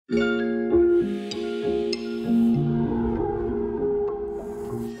Hey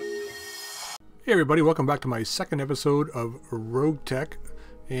everybody, welcome back to my second episode of Roguetech,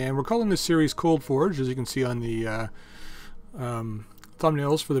 and we're calling this series Cold Forge, as you can see on the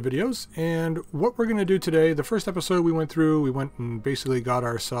thumbnails for the videos. And what we're going to do today, the first episode we went and basically got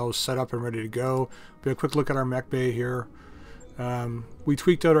ourselves set up and ready to go. Be a quick look at our mech bay here. We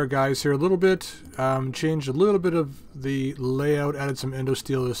tweaked out our guys here a little bit, changed a little bit of the layout, added some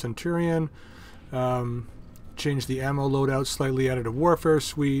Endosteel to the Centurion, changed the ammo loadout slightly, added a Warfare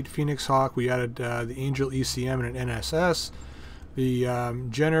Suite, Phoenix Hawk, we added the Angel ECM and an NSS. The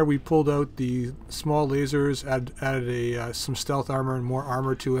Jenner, we pulled out the small lasers, added some stealth armor and more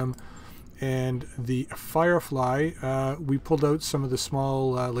armor to him. And the Firefly, we pulled out some of the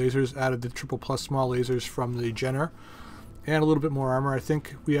small lasers, added the triple plus small lasers from the Jenner, and a little bit more armor. I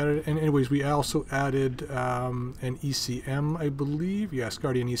think we added, and anyways, we also added an ECM, I believe. Yes,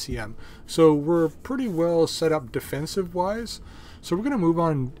 Guardian ECM. So we're pretty well set up defensive-wise. So we're going to move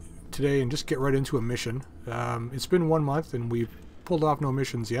on today and just get right into a mission. It's been 1 month and we've pulled off no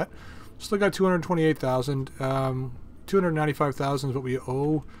missions yet. Still got 228,000. 295,000 is what we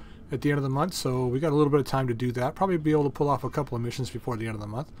owe at the end of the month, so we got a little bit of time to do that. Probably be able to pull off a couple of missions before the end of the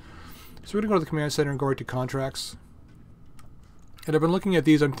month. So we're going to go to the command center and go right to contracts. And I've been looking at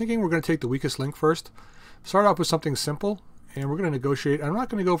these. I'm thinking we're going to take the weakest link first. Start off with something simple, and we're going to negotiate. I'm not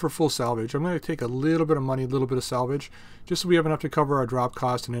going to go for full salvage. I'm going to take a little bit of money, a little bit of salvage, just so we have enough to cover our drop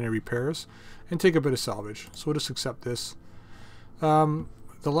cost and any repairs, and take a bit of salvage. So we'll just accept this. The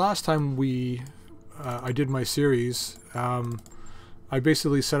last time I did my series, I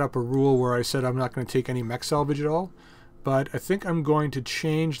basically set up a rule where I said I'm not going to take any mech salvage at all, but I think I'm going to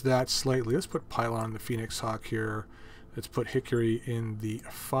change that slightly. Let's put Pylon in the Phoenix Hawk here. Let's put Hickory in the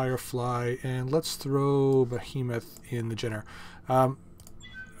Firefly, and let's throw Behemoth in the Jenner. I'm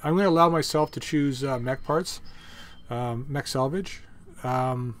going to allow myself to choose mech parts, mech salvage.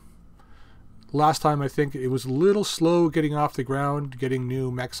 Last time I think it was a little slow getting off the ground, getting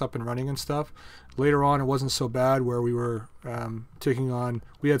new mechs up and running and stuff. Later on it wasn't so bad, where we were taking on,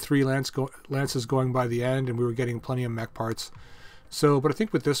 we had 3 lances going by the end, and we were getting plenty of mech parts. So, but I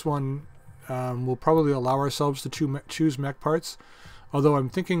think with this one, we'll probably allow ourselves to choose mech parts, although I'm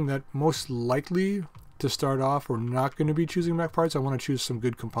thinking that most likely to start off we're not going to be choosing mech parts. I want to choose some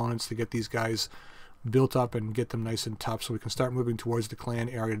good components to get these guys built up and get them nice and tough so we can start moving towards the clan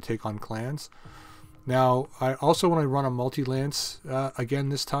area to take on clans. Now I also want to run a multi-lance again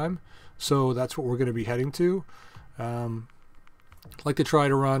this time, so that's what we're going to be heading to. I'd like to try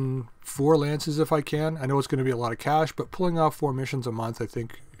to run 4 lances if I can. I know it's going to be a lot of cash, but pulling off 4 missions a month I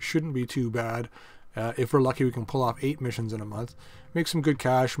think shouldn't be too bad. If we're lucky, we can pull off 8 missions in a month, make some good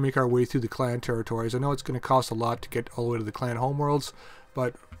cash, make our way through the clan territories. I know it's going to cost a lot to get all the way to the clan homeworlds,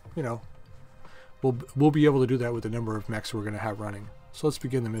 but you know, we'll be able to do that with the number of mechs we're going to have running. So let's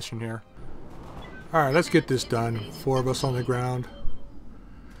begin the mission here. Alright, let's get this done. 4 of us on the ground.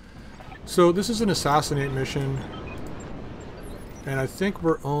 So this is an assassinate mission, and I think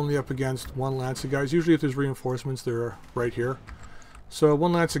we're only up against 1 lance of guys. Usually if there's reinforcements, they're right here. So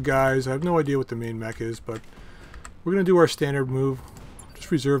 1 lance of guys. I have no idea what the main mech is, but we're going to do our standard move. Just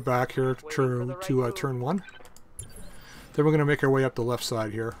reserve back here to turn 1. Then we're going to make our way up the left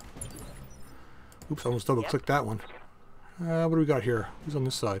side here. Oops, I almost double clicked that one. What do we got here? Who's on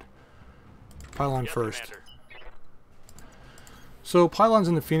this side? Pylon first. Commander. So Pylon's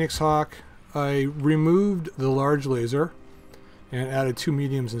in the Phoenix Hawk. I removed the large laser and added 2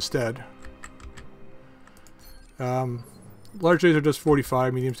 mediums instead. Large laser does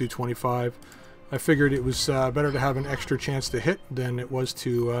 45, mediums do 25. I figured it was better to have an extra chance to hit than it was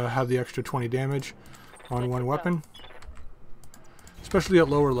to have the extra 20 damage on 1 weapon, especially at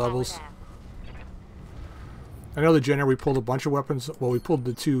lower levels. I know the Jenner, we pulled a bunch of weapons. Well, we pulled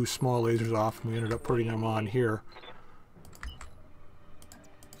the 2 small lasers off, and we ended up putting them on here.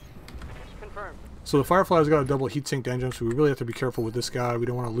 Confirmed. So the Firefly's got a double heat-sinked engine, so we really have to be careful with this guy. We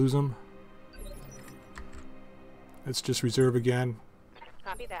don't want to lose him. Let's just reserve again.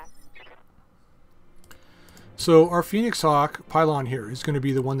 Copy that. So our Phoenix Hawk Pylon here is going to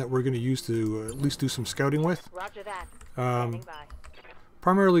be the one that we're going to use to at least do some scouting with. Roger that. Standing by.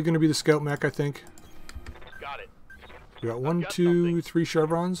 Primarily going to be the scout mech, I think. Got it. We got 1, 2, 3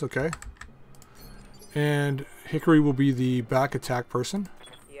 chevrons, okay. And Hickory will be the back attack person.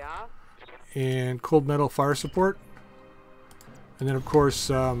 Yeah. And cold metal fire support. And then of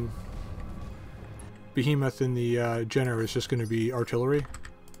course Behemoth in the Jenner is just going to be artillery.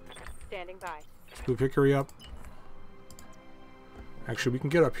 Standing by. Let's move Hickory up. Actually, we can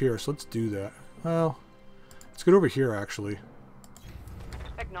get up here, so let's do that. Well, let's get over here actually.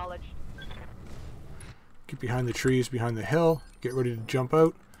 Acknowledged. Get behind the trees, behind the hill. Get ready to jump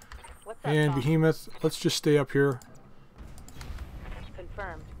out. What's up, And Tom? Behemoth, let's just stay up here.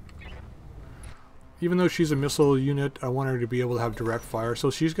 Confirmed. Even though she's a missile unit, I want her to be able to have direct fire.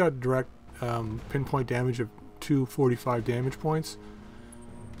 So she's got direct pinpoint damage of 245 damage points.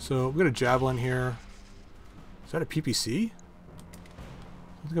 So we've got a javelin here. Is that a PPC? I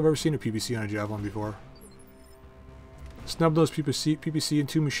don't think I've ever seen a PPC on a javelin before. Snub those PPC and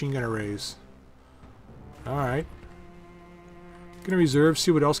 2 machine gun arrays. Alright. Gonna reserve, see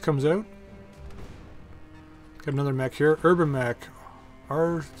what else comes out. Got another mech here. Urban mech.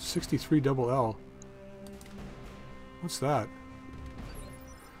 R63LL. What's that?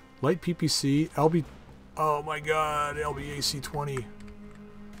 Light PPC. LB... Oh my god, LBAC-20. Okay,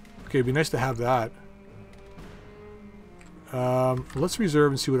 it'd be nice to have that. Let's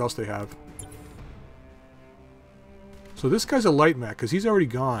reserve and see what else they have. So this guy's a light mech, because he's already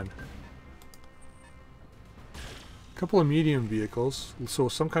gone. A couple of medium vehicles. So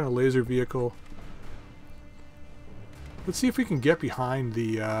some kind of laser vehicle. Let's see if we can get behind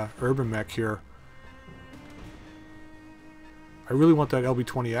the urban mech here. I really want that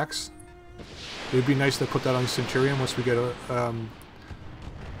LB-20X. It would be nice to put that on Centurion once we get a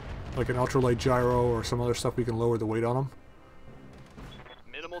like an ultralight gyro or some other stuff we can lower the weight on them.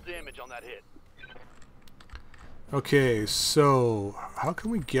 Minimal damage on that hit. Okay, so how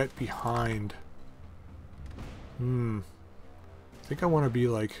can we get behind? I think I want to be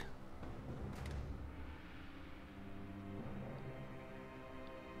like...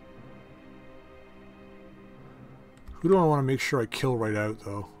 Who do I want to make sure I kill right out,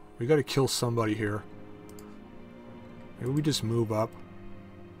 though? We got to kill somebody here. Maybe we just move up.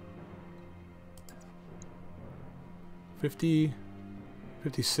 50,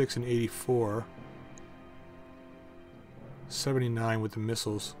 56, and 84. 79 with the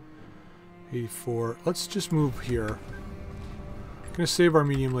missiles. 84. Let's just move here. Gonna save our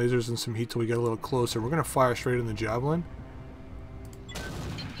medium lasers and some heat till we get a little closer. We're gonna fire straight in the javelin.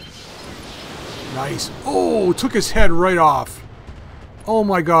 Nice. Oh, took his head right off. Oh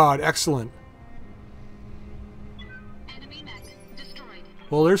my god, excellent. Enemy mech destroyed.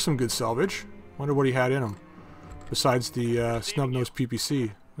 Well, there's some good salvage. Wonder what he had in him. Besides the snub-nosed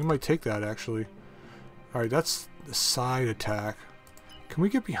PPC. We might take that, actually. Alright, that's the side attack. Can we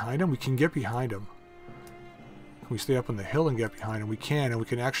get behind him? We can get behind him. Can we stay up on the hill and get behind him? We can, and we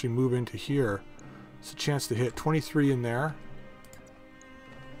can actually move into here. It's a chance to hit 23 in there.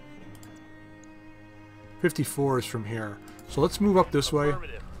 54 is from here. So let's move up this way.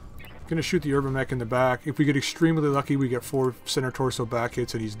 Gonna shoot the urban mech in the back. If we get extremely lucky, we get 4 center torso back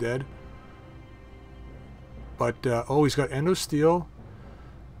hits and he's dead. But, oh, he's got endo steel.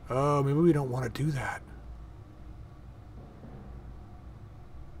 Oh, maybe we don't want to do that.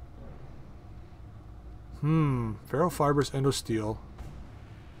 Ferrofibrous endo steel.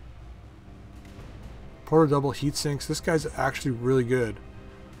 Portal double heat sinks. This guy's actually really good.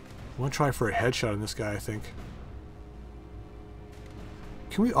 I want to try for a headshot on this guy, I think.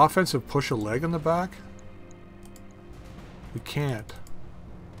 Can we offensive push a leg on the back? We can't.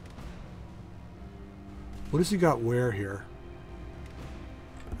 What does he got wear here?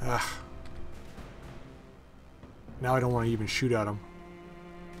 Ah. Now I don't want to even shoot at him.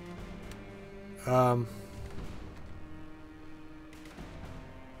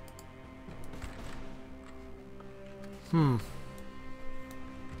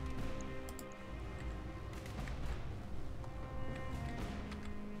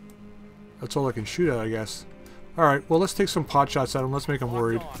 That's all I can shoot at, I guess. Alright, well, let's take some pot shots at him. Let's make him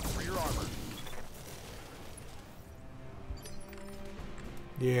worried.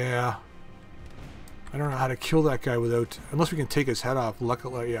 Yeah. I don't know how to kill that guy without... Unless we can take his head off.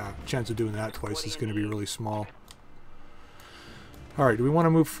 Luckily, yeah, chance of doing that twice is going to be really small. Alright, do we want to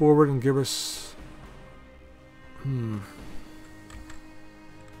move forward and give us...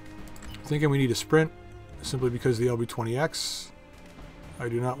 Thinking we need a sprint, simply because of the LB-20X. I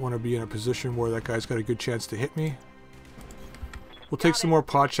do not want to be in a position where that guy's got a good chance to hit me. We'll take some more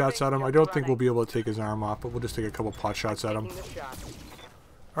pot shots at him. I don't think we'll be able to take his arm off, but we'll just take a couple pot shots at him.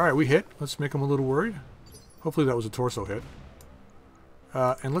 Alright, we hit. Let's make him a little worried. Hopefully that was a torso hit.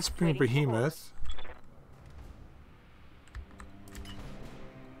 And let's bring Behemoth.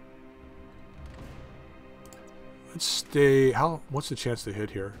 Let's stay... What's the chance to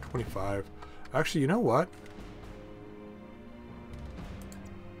hit here? 25. Actually, you know what?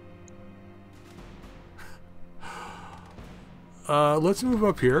 Let's move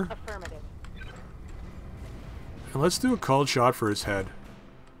up here. Affirmative. And let's do a cold shot for his head.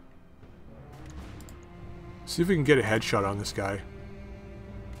 See if we can get a headshot on this guy.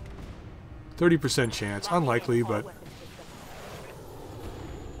 30% chance. Unlikely, but...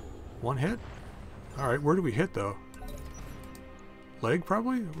 One hit? Alright, where do we hit, though? Leg,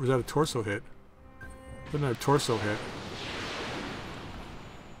 probably? Or was that a torso hit? Wasn't that a torso hit?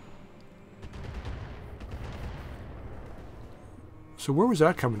 So where was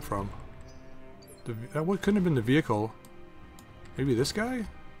that coming from? That couldn't have been the vehicle. Maybe this guy?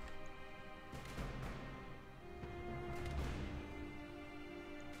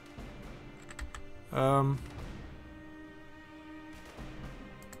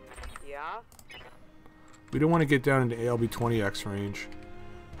 Yeah? We don't want to get down into ALB-20X range.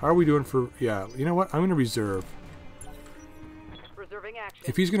 How are we doing for... Yeah, you know what? I'm going to reserve. Reserving action.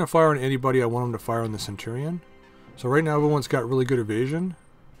 If he's going to fire on anybody, I want him to fire on the Centurion. So right now everyone's got really good evasion.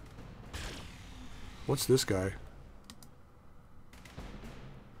 What's this guy?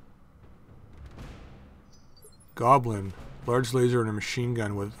 Goblin. Large laser and a machine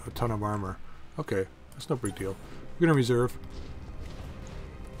gun with a ton of armor. Okay, that's no big deal. We're going to reserve.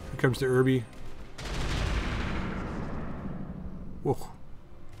 Here comes the Irby. Whoa.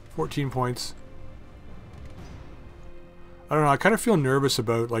 14 points. I don't know, I kind of feel nervous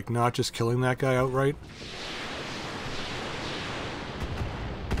about, like, not just killing that guy outright.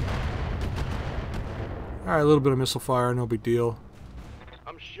 Alright, a little bit of missile fire, no big deal.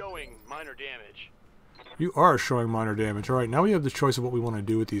 I'm showing minor damage. You are showing minor damage. Alright, now we have the choice of what we want to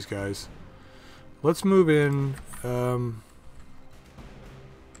do with these guys. Let's move in. Can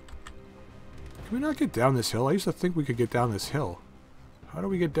we not get down this hill? I used to think we could get down this hill. How do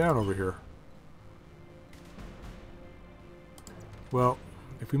we get down over here? Well,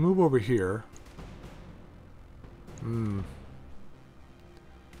 if we move over here...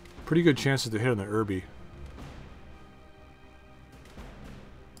 Pretty good chances to hit on the Irby.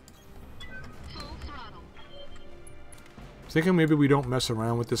 Full throttle. Thinking maybe we don't mess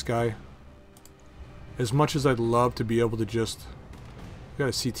around with this guy. As much as I'd love to be able to just... Got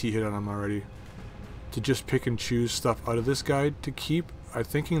a CT hit on him already. To just pick and choose stuff out of this guy to keep. I'm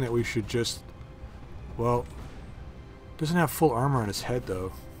thinking that we should just... Well... Doesn't have full armor on his head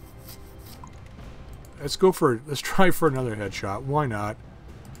though. Let's try for another headshot. Why not?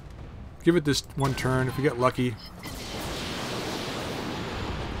 Give it this one turn. If we get lucky.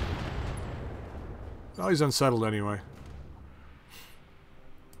 Oh, he's unsettled anyway.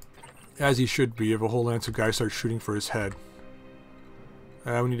 As he should be if a whole lance of guys start shooting for his head.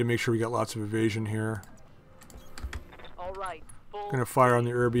 We need to make sure we got lots of evasion here. All right. Gonna fire on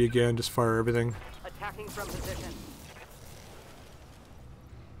the Irby again. Just fire everything. Attacking from position.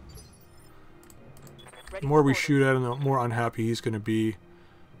 The more we shoot at him, the more unhappy he's going to be.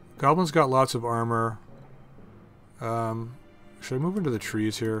 Goblin's got lots of armor. Should I move into the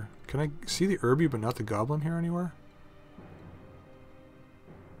trees here? Can I see the Irby but not the Goblin here anywhere?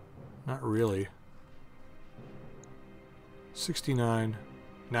 Not really. 69.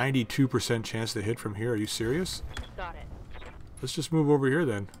 92% chance to hit from here. Are you serious? Got it. Let's just move over here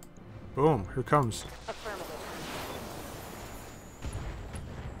then. Boom. Here comes. Affirmative.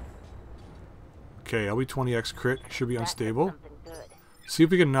 Okay, LB-20X crit. Should be unstable. See if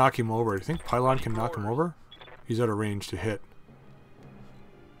we can knock him over. Do you think Pylon can knock him over? He's out of range to hit.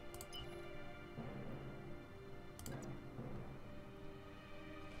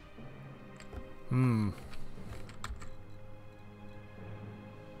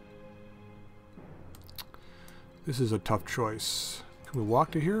 This is a tough choice. Can we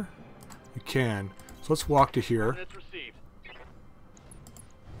walk to here? We can. So let's walk to here. Coordinates received.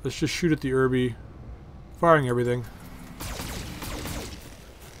 Let's just shoot at the Irby. Firing everything.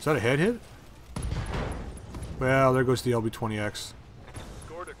 Is that a head hit? Well, there goes the LB-20X.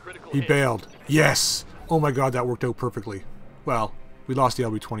 Scored a critical He hit. bailed. Yes! Oh my god, that worked out perfectly. Well, we lost the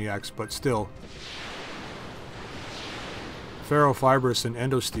LB-20X, but still. Ferrofibrous and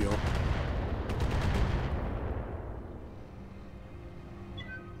endosteel.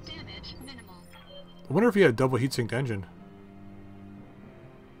 Damage minimal. I wonder if he had a double heat-sinked engine.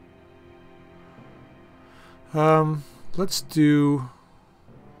 Let's do...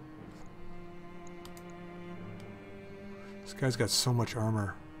 This guy's got so much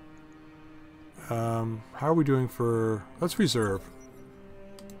armor. How are we doing for... Let's reserve.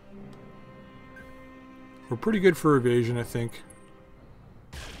 We're pretty good for evasion, I think.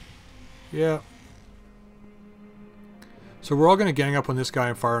 Yeah. So we're all going to gang up on this guy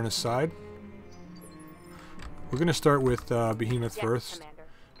and fire on his side. We're going to start with Behemoth first. Commander.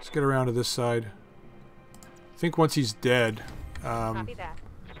 Let's get around to this side. I think once he's dead, Copy that.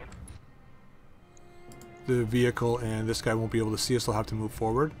 the vehicle and this guy won't be able to see us. They'll have to move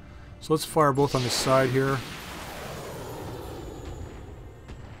forward. So let's fire both on this side here.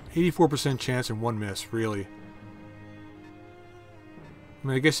 84% chance and 1 miss, really. I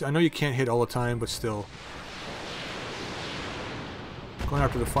mean, I guess, I know you can't hit all the time, but still. Going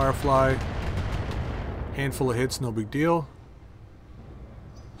after the Firefly. Handful of hits, no big deal.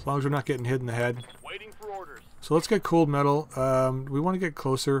 As long as we're not getting hit in the head. Waiting for orders. So let's get cold metal. We want to get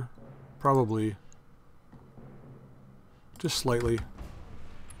closer. Probably. Just slightly.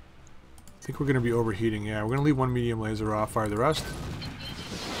 I think we're going to be overheating. Yeah, we're going to leave one medium laser off, fire the rest.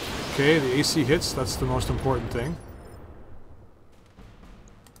 Okay, the AC hits. That's the most important thing.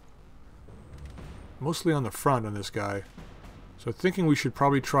 Mostly on the front on this guy. So thinking we should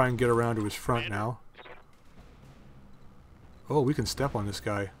probably try and get around to his front now. Oh, we can step on this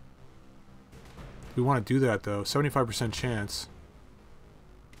guy. We want to do that though. 75% chance.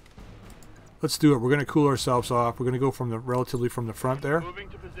 Let's do it. We're going to cool ourselves off. We're going to go from the relatively from the front there. Moving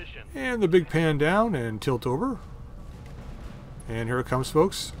to position. And the big pan down and tilt over. And here it comes,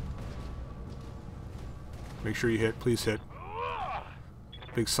 folks. Make sure you hit. Please hit.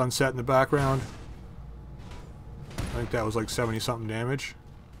 Big sunset in the background. I think that was like 70 something damage.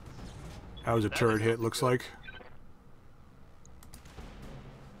 That was a turret hit, looks like.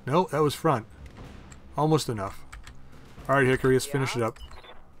 No, that was front. Almost enough. Alright, Hickory, let's finish it up.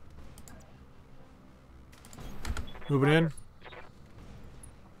 Moving in.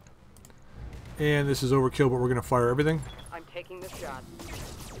 And this is overkill, but we're going to fire everything. I'm taking the shot.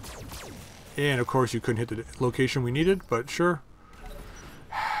 And of course you couldn't hit the location we needed, but sure.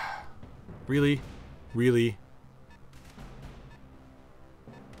 Really? Really?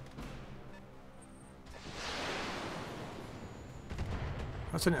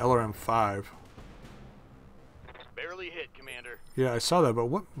 That's an LRM-5. Barely hit, Commander. Yeah, I saw that, but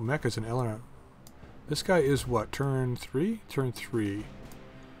what mech is an LRM? This guy is what? Turn 3? Turn 3.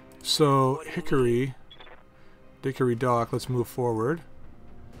 So, Hickory, Dickory Dock, let's move forward.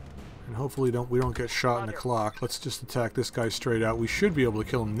 And hopefully we don't get shot in the clock. Let's just attack this guy straight out. We should be able to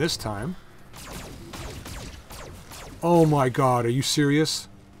kill him this time. Oh my god, are you serious?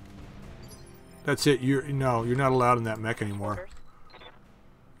 That's it. No, you're not allowed in that mech anymore.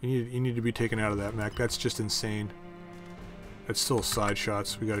 You need to be taken out of that mech. That's just insane. That's still side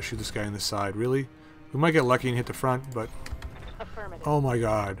shots. We got to shoot this guy in the side. Really? We might get lucky and hit the front, but Affirmative. oh my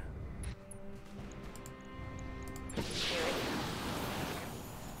god.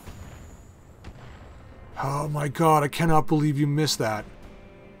 Oh my god, I cannot believe you missed that.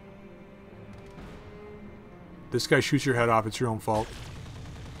 This guy shoots your head off, it's your own fault.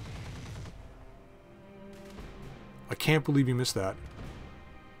 I can't believe you missed that.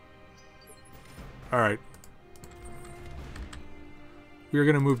 Alright. We're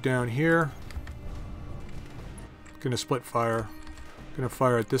going to move down here. Going to split fire. Going to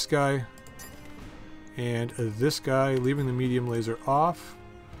fire at this guy. And this guy, leaving the medium laser off.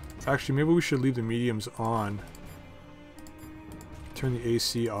 Actually, maybe we should leave the mediums on. Turn the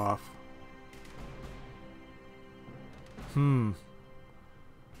AC off.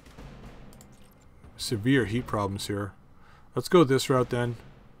 Severe heat problems here. Let's go this route then.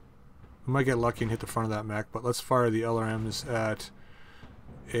 We might get lucky and hit the front of that mech, but let's fire the LRMs at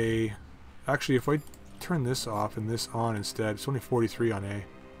A. Actually, if I turn this off and this on instead, it's only 43 on A.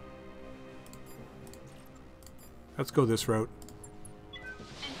 Let's go this route.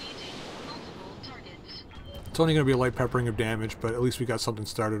 It's only going to be a light peppering of damage, but at least we got something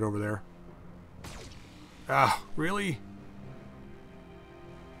started over there. Ah, really?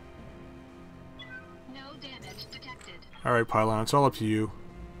 No damage detected. Alright, Pylon, it's all up to you.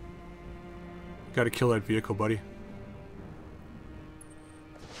 Gotta kill that vehicle, buddy.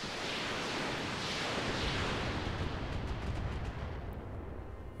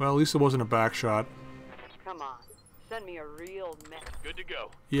 Well, at least it wasn't a back shot. Come on. Send me a real mech. Good to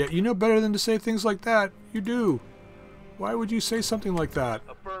go. Yeah, you know better than to say things like that. You do. Why would you say something like that?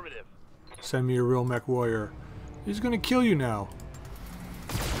 Affirmative. Send me a real mech warrior. He's gonna kill you now.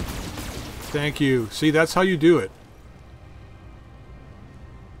 Thank you. See, that's how you do it.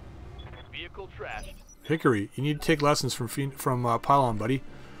 Vehicle trashed. Hickory, you need to take lessons from Pylon, buddy.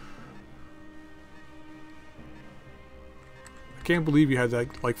 I can't believe you had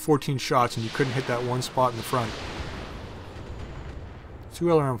that, like 14 shots and you couldn't hit that one spot in the front. 2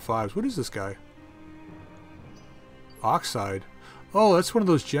 LRM-5s. What is this guy? Oxide. Oh, that's one of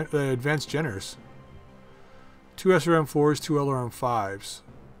those advanced Jenners. 2 SRM-4s, 2 LRM-5s.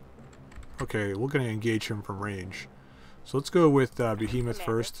 Okay, we're going to engage him from range. So let's go with Behemoth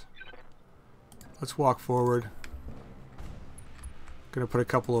first. Let's walk forward. Gonna put a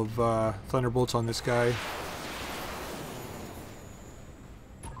couple of thunderbolts on this guy.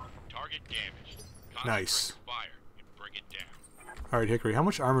 Target damaged. Nice. Fire and bring it down. Alright, Hickory, how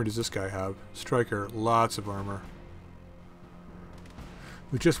much armor does this guy have? Striker, lots of armor.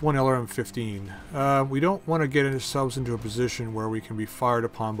 With just one LRM-15. We don't want to get ourselves into a position where we can be fired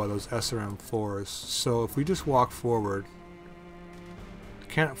upon by those SRM-4s. So if we just walk forward,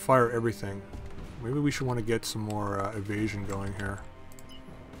 can't fire everything. Maybe we should want to get some more evasion going here.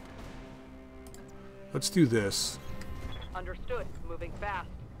 Let's do this. Understood. Moving fast.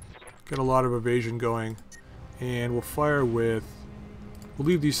 Get a lot of evasion going. And we'll fire with... We'll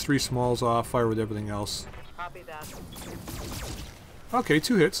leave these 3 smalls off, fire with everything else. Copy that. Okay,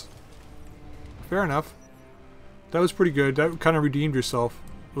 2 hits. Fair enough. That was pretty good. That kind of redeemed yourself.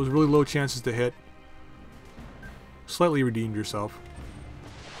 Those really low chances to hit. Slightly redeemed yourself.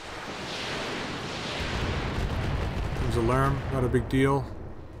 There's alarm, not a big deal.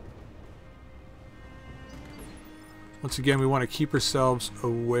 Once again, we want to keep ourselves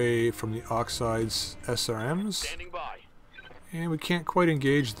away from the Oxide's SRMs. Standing by. And we can't quite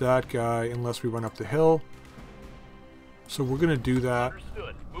engage that guy unless we run up the hill. So we're going to do that.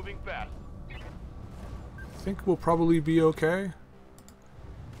 Understood. Moving fast. I think we'll probably be okay.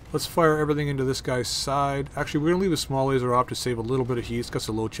 Let's fire everything into this guy's side. Actually, we're going to leave the small laser off to save a little bit of heat. It's got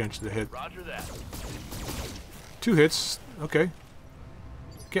a low chance to hit. Roger that. 2 hits. Okay.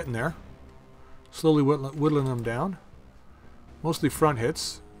 Getting there. Slowly whittling them down. Mostly front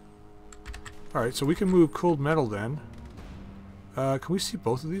hits. Alright, so we can move cold metal then. Can we see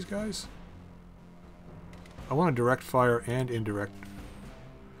both of these guys? I want to direct fire and indirect.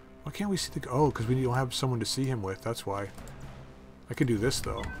 Why can't we see the... Oh, because we don't have someone to see him with. That's why. I could do this,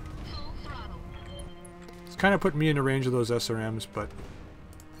 though. It's kind of putting me in the range of those SRMs, but...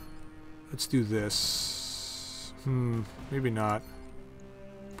 Let's do this. Maybe not.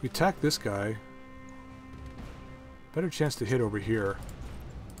 If we attack this guy... Better chance to hit over here.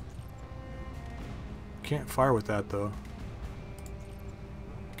 Can't fire with that, though.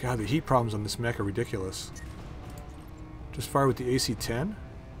 God, the heat problems on this mech are ridiculous. Just fire with the AC-10?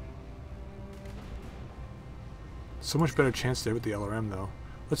 So much better chance to hit with the LRM, though.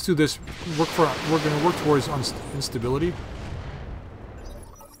 Let's do this. We're going to work towards instability.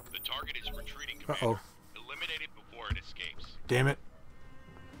 The target is retreating, Commander. Uh-oh. Eliminate it before it escapes. Damn it.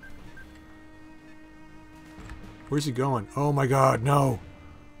 Where's he going? Oh my god, no.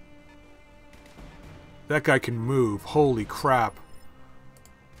 That guy can move. Holy crap.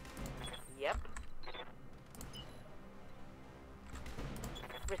 Yep.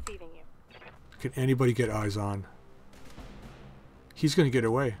 Receiving you. Can anybody get eyes on? He's going to get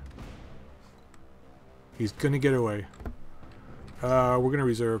away. He's going to get away. We're going to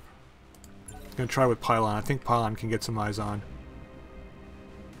reserve. Going to try with Pylon. I think Pylon can get some eyes on.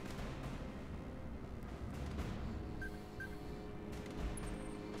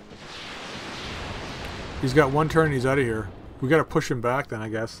 He's got 1 turn and he's out of here. We got to push him back then, I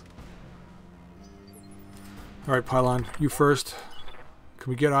guess. Alright, Pylon, you first. Can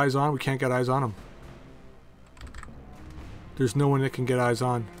we get eyes on? We can't get eyes on him. There's no one that can get eyes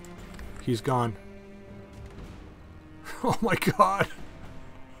on. He's gone. Oh my god.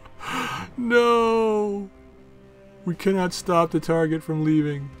 No. We cannot stop the target from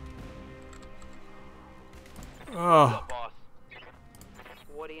leaving. Oh. Boss.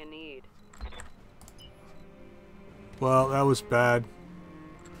 What do you need? Well, that was bad.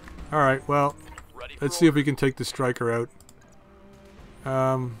 Alright, well, let's see if we can take the striker out.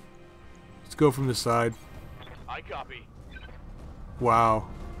 Let's go from the side. I copy. Wow.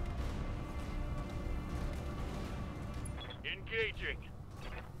 Engaging.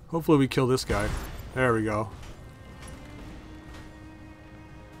 Hopefully we kill this guy. There we go.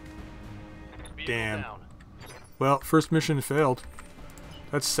 Vehicle Damn. down. Well, first mission failed.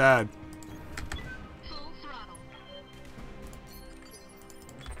 That's sad. Full throttle.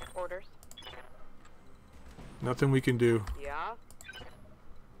 Orders. Nothing we can do. Yeah?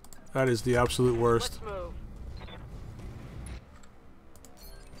 That is the absolute worst. Let's move.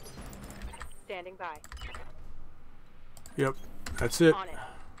 Standing by. Yep, that's it. On it.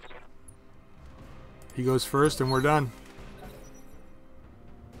 He goes first and we're done.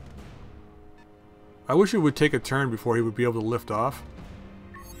 I wish it would take a turn before he would be able to lift off.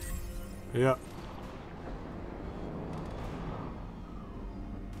 Yeah.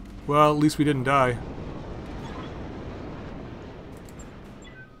 Well, at least we didn't die.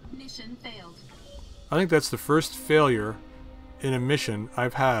 Mission failed. I think that's the first failure in a mission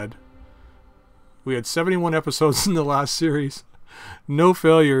I've had. We had 71 episodes in the last series. No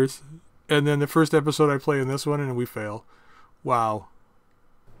failures. And then the first episode I play in this one and we fail. Wow.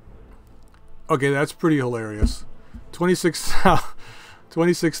 Okay, that's pretty hilarious.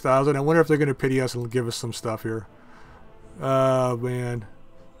 26,000. I wonder if they're going to pity us and give us some stuff here. Oh, man.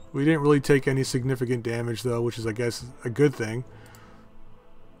 We didn't really take any significant damage, though, which is, I guess, a good thing.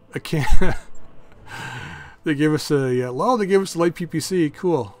 I can't... They gave us a... Yeah, well, they gave us a light PPC.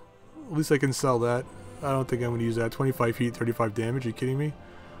 Cool. At least I can sell that. I don't think I'm going to use that. 25 heat, 35 damage. Are you kidding me?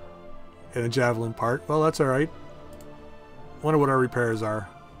 And a javelin part. Well, that's alright. Wonder what our repairs are.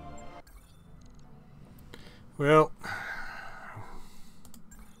 Well...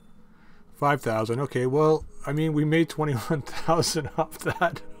 5,000. Okay, well, I mean, we made 21,000 off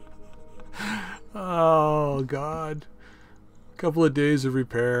that. Oh, God. A couple of days of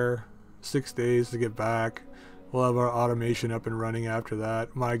repair. 6 days to get back. We'll have our automation up and running after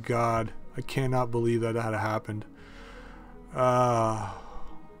that. My God. I cannot believe that had happened.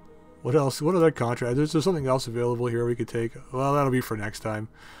 What else? What other contract? There's something else available here we could take. Well, that'll be for next time.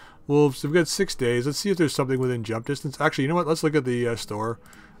 Well, so we've got 6 days. Let's see if there's something within jump distance. Actually, you know what? Let's look at the store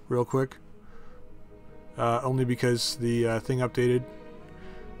real quick. Only because the thing updated.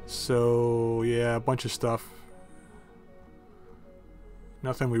 So, yeah, a bunch of stuff.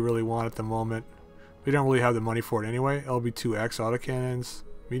 Nothing we really want at the moment. We don't really have the money for it anyway. LB2X autocannons.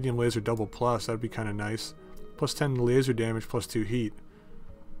 Medium laser double plus. That'd be kind of nice. Plus 10 laser damage, plus 2 heat.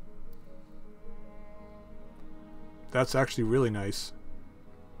 That's actually really nice.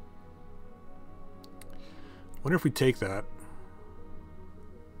 Wonder if we take that.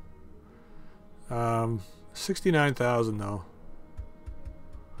 69,000 though.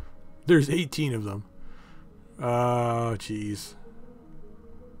 There's 18 of them. Oh, jeez.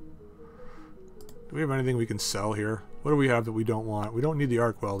 Do we have anything we can sell here? What do we have that we don't want? We don't need the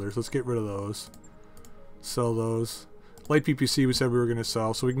arc welders. Let's get rid of those. Sell those. Light PPC we said we were going to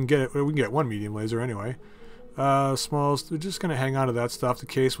sell, so we can get it. We can get one medium laser anyway. Smalls, we're just going to hang on to that stuff. The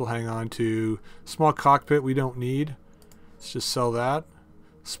case we'll hang on to. Small cockpit we don't need. Let's just sell that.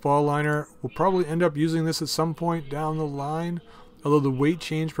 Spall liner, we'll probably end up using this at some point down the line. Although the weight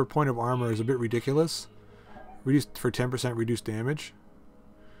change per point of armor is a bit ridiculous. Reduced for 10% reduced damage.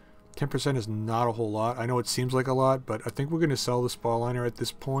 10% is not a whole lot. I know it seems like a lot, but I think we're going to sell the spall liner at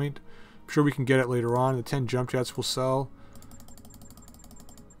this point. I'm sure we can get it later on. The 10 jump jets we'll sell.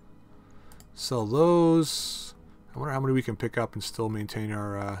 Sell those. I wonder how many we can pick up and still maintain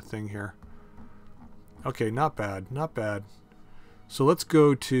our thing here. Okay, not bad. Not bad. So let's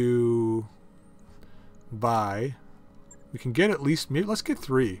go to buy. We can get at least, maybe let's get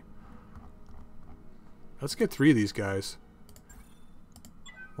 3. Let's get 3 of these guys.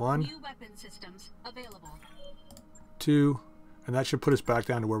 1, New weapon systems available. 2, and that should put us back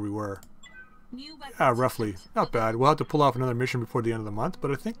down to where we were. New weapon Roughly. systems Not bad. available. We'll have to pull off another mission before the end of the month,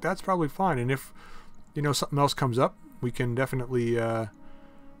 but I think that's probably fine. And if, you know, something else comes up, we can definitely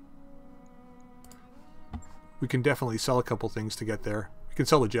sell a couple things to get there. We can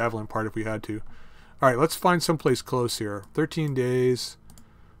sell the javelin part if we had to. Alright, let's find someplace close here. 13 days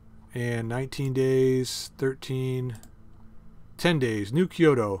and 19 days, 13, 10 days. New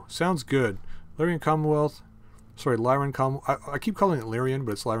Kyoto. Sounds good. Lyrian Commonwealth. Sorry, Lyran Commonwealth. I keep calling it Lyrian,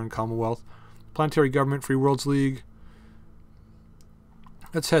 but it's Lyran Commonwealth. Planetary Government, Free Worlds League.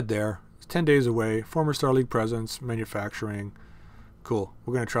 Let's head there. It's 10 days away. Former Star League presence, manufacturing. Cool.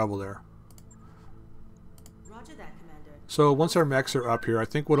 We're going to travel there. Roger that, Commander. So once our mechs are up here, I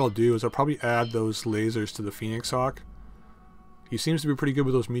think what I'll do is I'll probably add those lasers to the Phoenix Hawk. He seems to be pretty good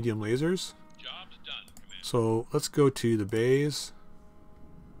with those medium lasers. Job's done, Commander. So let's go to the bays.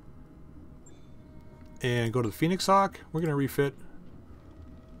 And go to the Phoenix Hawk. We're going to refit.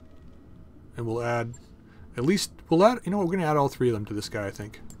 And we'll add, at least, you know what, we're going to add all 3 of them to this guy, I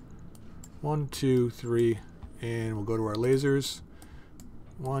think. 1, 2, 3, and we'll go to our lasers.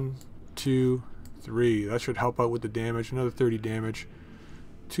 1, 2, 3. That should help out with the damage. Another 30 damage.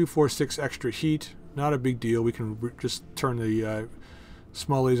 2, 4, 6 extra heat. Not a big deal. We can just turn the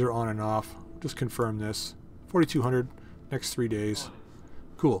small laser on and off. Just confirm this. 4,200 next 3 days.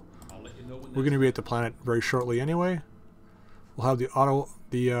 Cool. We're going to be at the planet very shortly anyway. We'll have the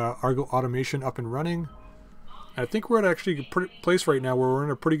Argo automation up and running. I think we're at actually a place right now where we're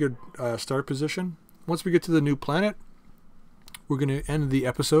in a pretty good start position. Once we get to the new planet, we're going to end the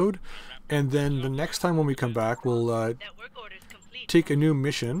episode, and then the next time when we come back, we'll That work order's complete. take a new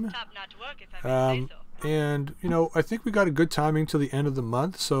mission. Top-notch work, if I may say so. And, you know, I think we got a good timing till the end of the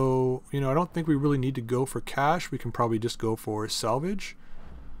month, so, you know, I don't think we really need to go for cash. We can probably just go for salvage.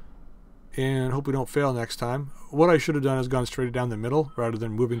 And hope we don't fail next time. What I should have done is gone straight down the middle rather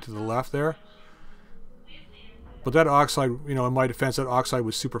than moving to the left there. But that Oxide, you know, in my defense, that Oxide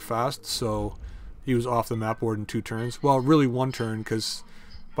was super fast, so he was off the map board in 2 turns. Well, really 1 turn, because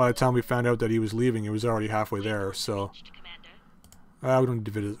by the time we found out that he was leaving, it was already halfway there. So we don't need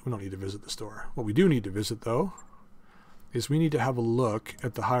to visit the store. What we do need to visit, though, is we need to have a look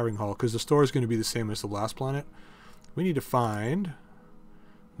at the hiring hall, because the store is going to be the same as the last planet. We need to find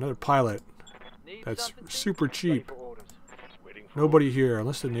another pilot that's super cheap. Nobody here,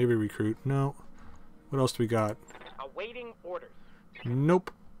 unless the Navy recruit. No. What else do we got? Awaiting orders.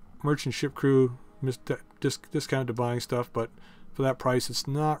 Nope. Merchant ship crew, discounted to buying stuff, but for that price it's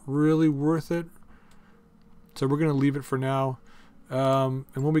not really worth it. So we're going to leave it for now. And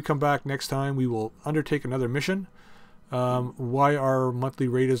when we come back next time, we will undertake another mission. Why our monthly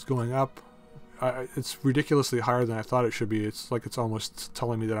rate is going up, it's ridiculously higher than I thought it should be. It's like it's almost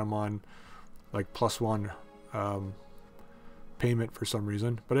telling me that I'm on like +1 payment for some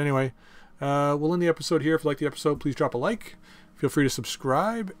reason. But anyway, we'll end the episode here. If you like the episode, please drop a like. Feel free to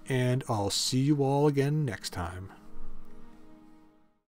subscribe, and I'll see you all again next time.